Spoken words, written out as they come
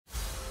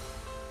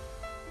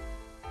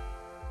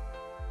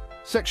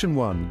Section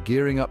 1.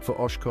 Gearing up for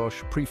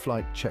Oshkosh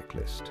Pre-Flight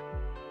Checklist.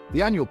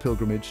 The annual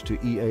pilgrimage to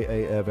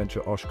EAA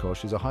AirVenture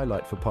Oshkosh is a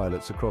highlight for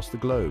pilots across the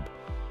globe.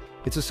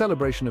 It's a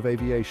celebration of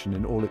aviation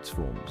in all its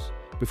forms.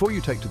 Before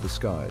you take to the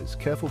skies,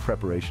 careful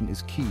preparation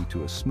is key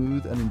to a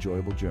smooth and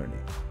enjoyable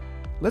journey.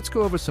 Let's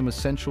go over some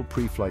essential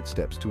pre-flight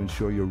steps to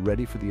ensure you're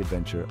ready for the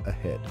adventure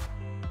ahead.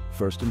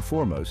 First and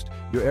foremost,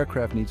 your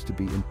aircraft needs to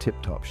be in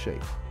tip-top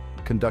shape.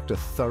 Conduct a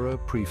thorough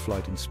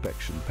pre-flight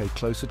inspection. Pay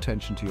close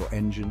attention to your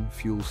engine,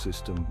 fuel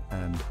system,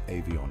 and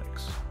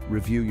avionics.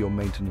 Review your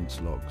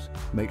maintenance logs.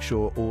 Make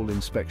sure all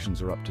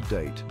inspections are up to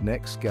date.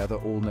 Next, gather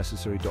all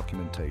necessary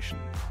documentation.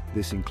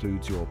 This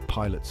includes your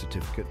pilot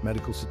certificate,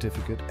 medical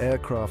certificate,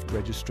 aircraft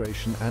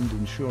registration, and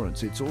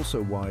insurance. It's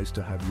also wise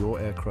to have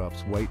your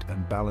aircraft's weight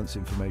and balance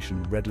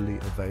information readily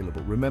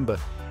available. Remember,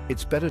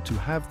 it's better to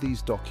have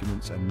these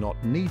documents and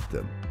not need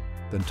them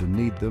than to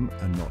need them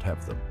and not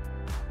have them.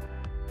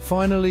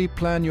 Finally,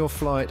 plan your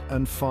flight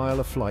and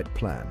file a flight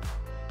plan.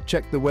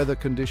 Check the weather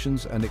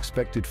conditions and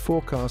expected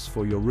forecasts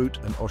for your route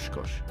and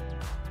Oshkosh.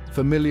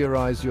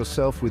 Familiarize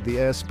yourself with the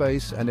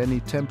airspace and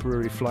any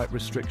temporary flight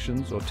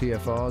restrictions or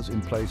TFRs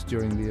in place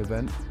during the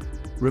event.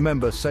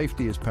 Remember,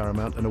 safety is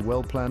paramount and a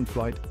well-planned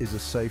flight is a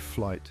safe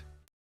flight.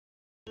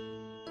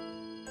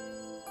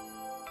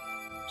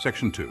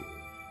 Section 2.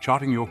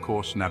 Charting your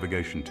course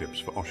navigation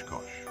tips for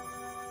Oshkosh.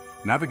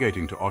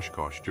 Navigating to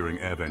Oshkosh during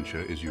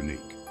AirVenture is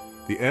unique.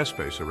 The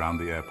airspace around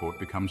the airport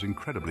becomes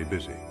incredibly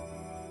busy.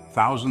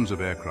 Thousands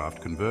of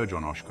aircraft converge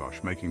on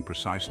Oshkosh, making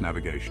precise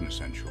navigation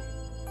essential.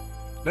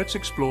 Let's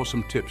explore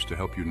some tips to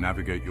help you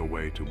navigate your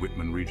way to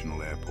Whitman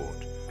Regional Airport,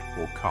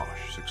 or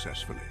COSH,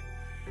 successfully.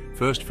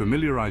 First,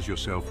 familiarize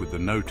yourself with the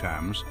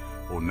NOTAMs,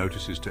 or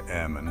Notices to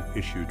Airmen,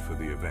 issued for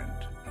the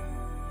event.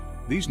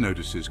 These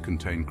notices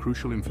contain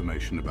crucial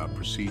information about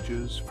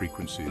procedures,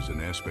 frequencies, and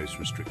airspace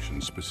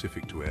restrictions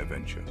specific to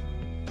AirVenture.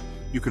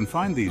 You can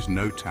find these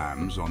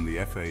NOTAMs on the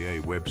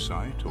FAA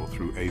website or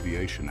through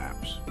aviation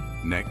apps.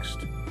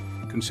 Next,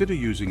 consider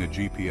using a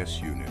GPS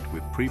unit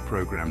with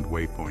pre-programmed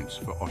waypoints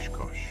for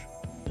Oshkosh.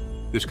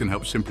 This can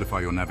help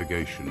simplify your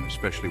navigation,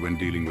 especially when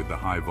dealing with the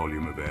high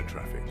volume of air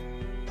traffic.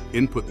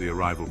 Input the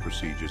arrival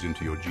procedures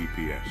into your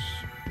GPS,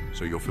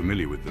 so you're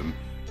familiar with them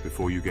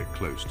before you get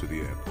close to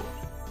the airport.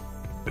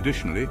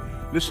 Additionally,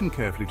 listen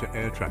carefully to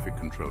air traffic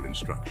control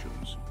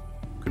instructions.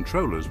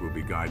 Controllers will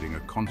be guiding a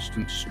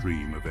constant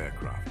stream of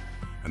aircraft,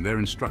 and their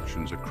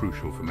instructions are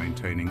crucial for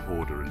maintaining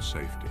order and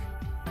safety.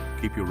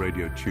 Keep your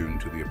radio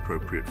tuned to the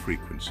appropriate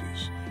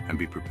frequencies and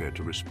be prepared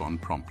to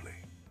respond promptly.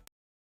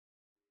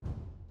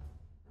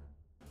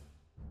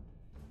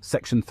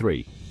 Section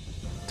 3.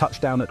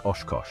 Touchdown at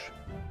Oshkosh.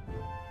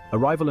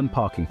 Arrival and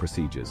parking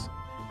procedures.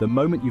 The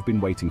moment you've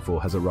been waiting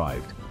for has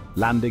arrived.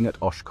 Landing at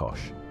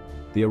Oshkosh.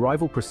 The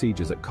arrival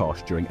procedures at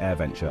COSH during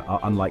AirVenture are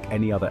unlike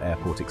any other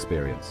airport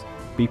experience.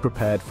 Be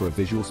prepared for a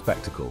visual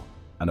spectacle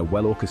and a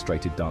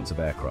well-orchestrated dance of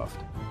aircraft.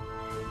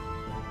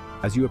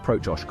 As you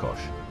approach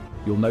Oshkosh,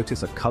 you'll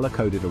notice a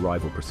color-coded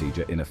arrival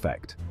procedure in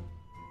effect.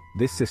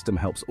 This system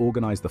helps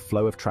organize the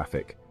flow of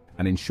traffic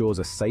and ensures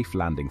a safe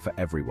landing for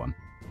everyone.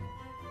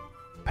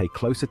 Pay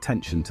close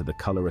attention to the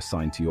color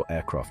assigned to your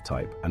aircraft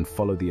type and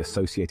follow the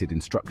associated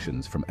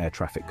instructions from air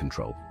traffic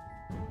control.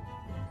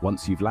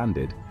 Once you've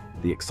landed,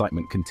 the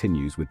excitement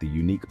continues with the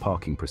unique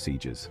parking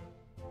procedures.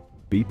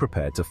 Be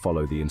prepared to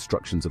follow the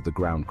instructions of the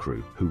ground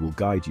crew, who will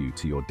guide you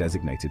to your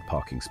designated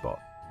parking spot.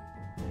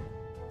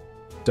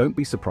 Don't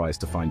be surprised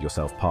to find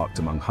yourself parked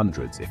among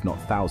hundreds, if not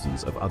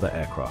thousands, of other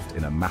aircraft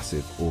in a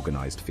massive,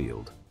 organized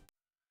field.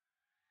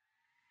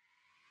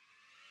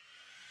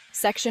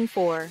 Section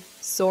 4.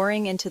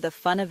 Soaring into the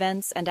fun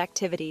events and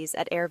activities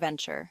at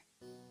AirVenture.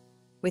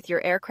 With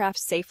your aircraft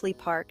safely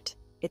parked,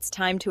 it's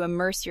time to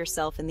immerse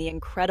yourself in the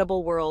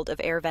incredible world of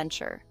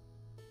AirVenture.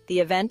 The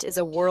event is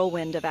a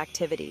whirlwind of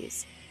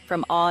activities,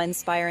 from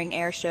awe-inspiring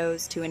air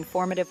shows to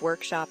informative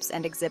workshops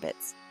and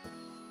exhibits.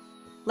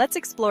 Let's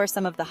explore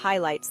some of the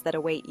highlights that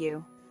await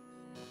you.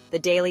 The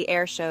daily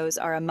air shows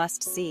are a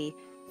must-see,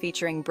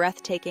 featuring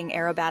breathtaking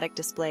aerobatic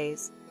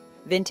displays,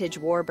 vintage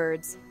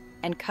warbirds,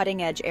 and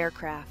cutting-edge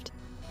aircraft.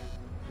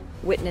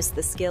 Witness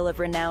the skill of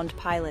renowned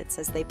pilots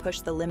as they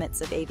push the limits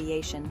of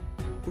aviation,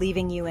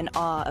 leaving you in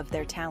awe of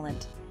their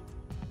talent.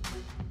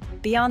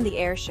 Beyond the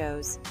air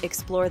shows,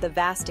 explore the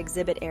vast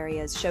exhibit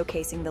areas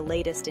showcasing the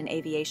latest in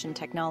aviation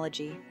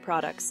technology,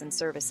 products, and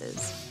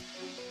services.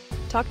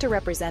 Talk to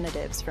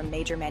representatives from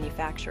major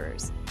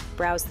manufacturers,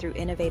 browse through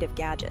innovative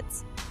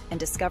gadgets, and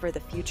discover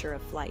the future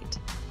of flight.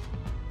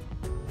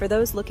 For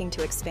those looking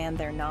to expand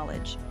their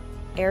knowledge,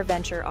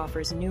 AirVenture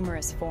offers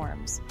numerous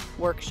forums,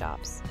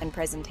 workshops, and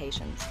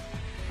presentations.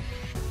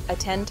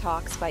 Attend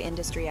talks by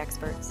industry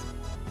experts,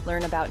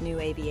 learn about new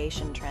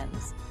aviation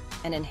trends,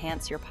 and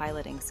enhance your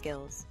piloting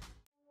skills.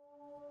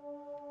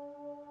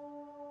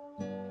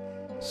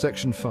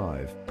 Section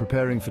 5.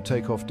 Preparing for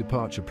takeoff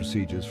departure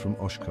procedures from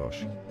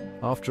Oshkosh.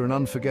 After an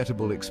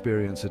unforgettable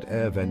experience at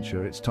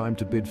AirVenture, it's time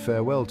to bid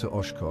farewell to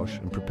Oshkosh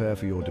and prepare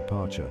for your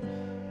departure.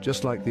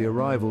 Just like the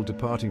arrival,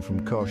 departing from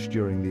Oshkosh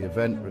during the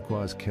event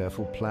requires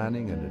careful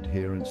planning and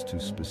adherence to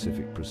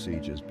specific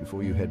procedures.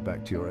 Before you head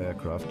back to your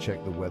aircraft,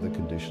 check the weather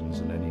conditions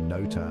and any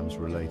NOTAMs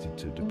related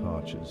to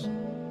departures.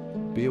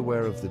 Be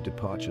aware of the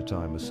departure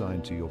time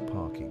assigned to your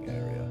parking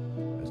area,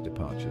 as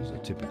departures are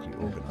typically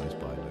organized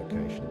by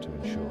location to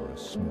ensure a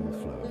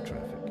smooth flow of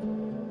traffic.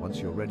 Once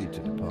you're ready to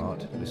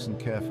depart, listen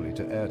carefully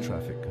to air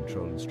traffic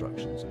control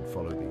instructions and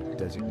follow the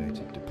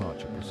designated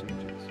departure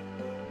procedures.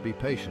 Be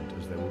patient,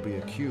 as there will be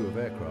a queue of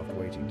aircraft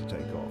waiting to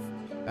take off,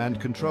 and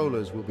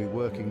controllers will be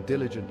working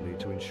diligently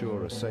to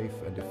ensure a safe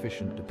and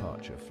efficient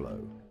departure flow.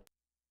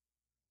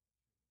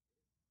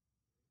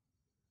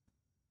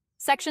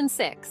 Section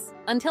 6.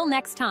 Until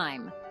next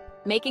time,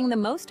 making the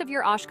most of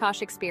your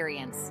Oshkosh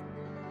experience.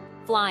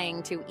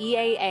 Flying to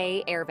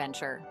EAA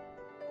AirVenture.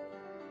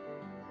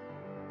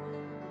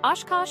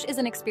 Oshkosh is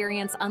an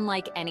experience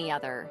unlike any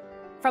other.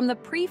 From the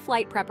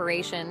pre-flight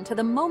preparation to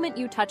the moment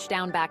you touch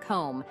down back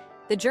home,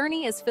 the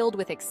journey is filled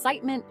with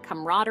excitement,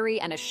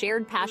 camaraderie, and a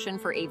shared passion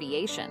for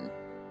aviation.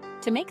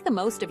 To make the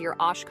most of your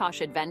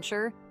Oshkosh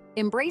adventure,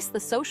 embrace the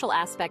social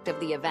aspect of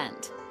the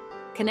event.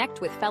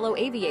 Connect with fellow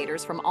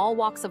aviators from all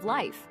walks of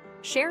life,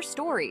 share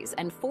stories,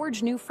 and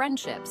forge new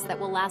friendships that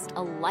will last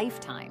a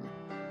lifetime.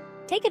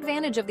 Take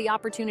advantage of the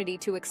opportunity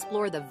to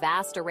explore the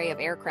vast array of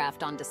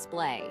aircraft on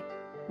display.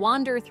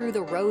 Wander through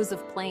the rows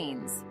of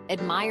planes,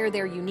 admire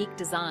their unique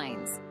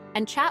designs,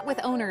 and chat with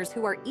owners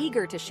who are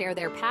eager to share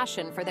their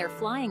passion for their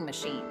flying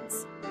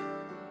machines.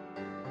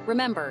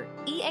 Remember,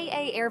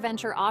 EAA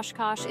AirVenture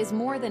Oshkosh is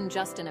more than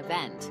just an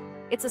event.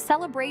 It's a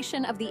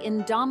celebration of the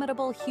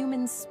indomitable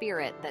human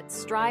spirit that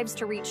strives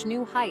to reach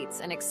new heights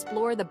and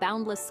explore the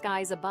boundless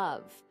skies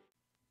above.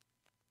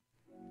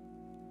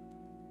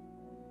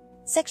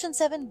 Section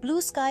 7,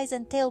 Blue Skies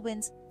and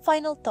Tailwinds.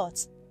 Final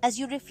thoughts. As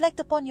you reflect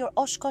upon your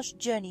Oshkosh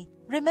journey,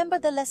 remember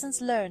the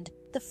lessons learned,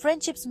 the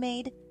friendships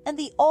made, and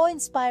the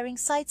awe-inspiring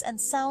sights and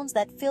sounds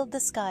that filled the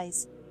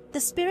skies. The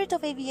spirit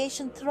of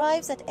aviation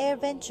thrives at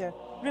AirVenture,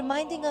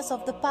 reminding us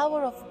of the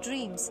power of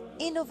dreams,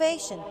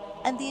 innovation,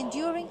 and the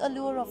enduring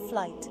allure of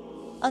flight.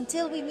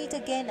 Until we meet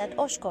again at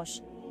Oshkosh,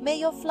 may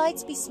your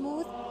flights be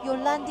smooth, your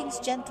landings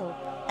gentle,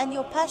 and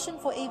your passion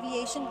for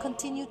aviation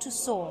continue to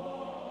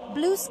soar.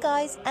 Blue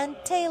skies and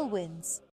tailwinds.